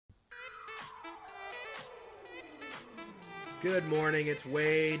Good morning, it's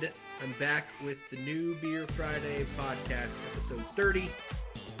Wade. I'm back with the New Beer Friday podcast, episode 30,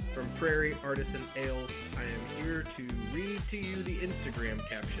 from Prairie Artisan Ales. I am here to read to you the Instagram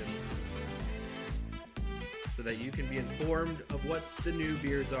caption so that you can be informed of what the new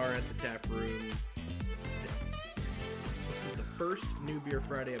beers are at the tap room. This is the first New Beer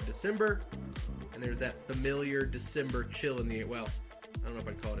Friday of December, and there's that familiar December chill in the air. Well, I don't know if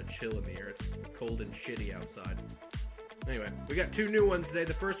I'd call it a chill in the air. It's cold and shitty outside. Anyway, we got two new ones today.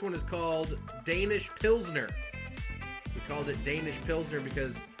 The first one is called Danish Pilsner. We called it Danish Pilsner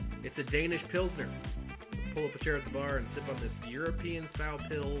because it's a Danish Pilsner. Pull up a chair at the bar and sip on this European-style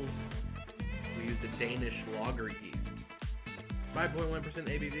pils. We used a Danish lager yeast. 5.1%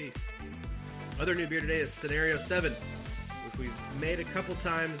 ABV. Other new beer today is Scenario 7, which we've made a couple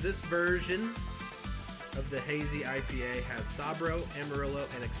times. This version of the hazy IPA has Sabro, Amarillo,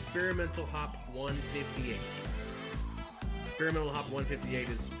 and Experimental Hop 158. Experimental Hop 158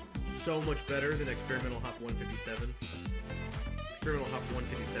 is so much better than Experimental Hop 157. Experimental Hop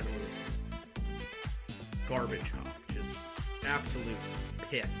 157 was garbage hop, just absolute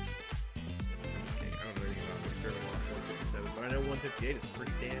piss. I'm just kidding. I don't know anything about Experimental Hop 157, but I know 158 is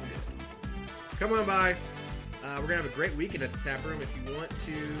pretty damn good. Come on by. We're going to have a great weekend at the tap room. If you want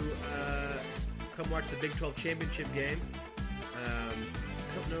to come watch the Big 12 championship game. I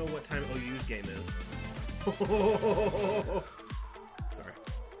don't know what time OU's game is. Sorry,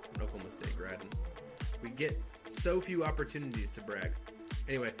 I'm an Oklahoma State grad. We get so few opportunities to brag.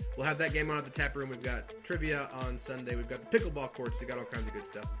 Anyway, we'll have that game on at the tap room. We've got trivia on Sunday. We've got the pickleball courts. We got all kinds of good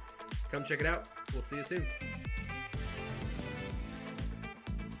stuff. Come check it out. We'll see you soon.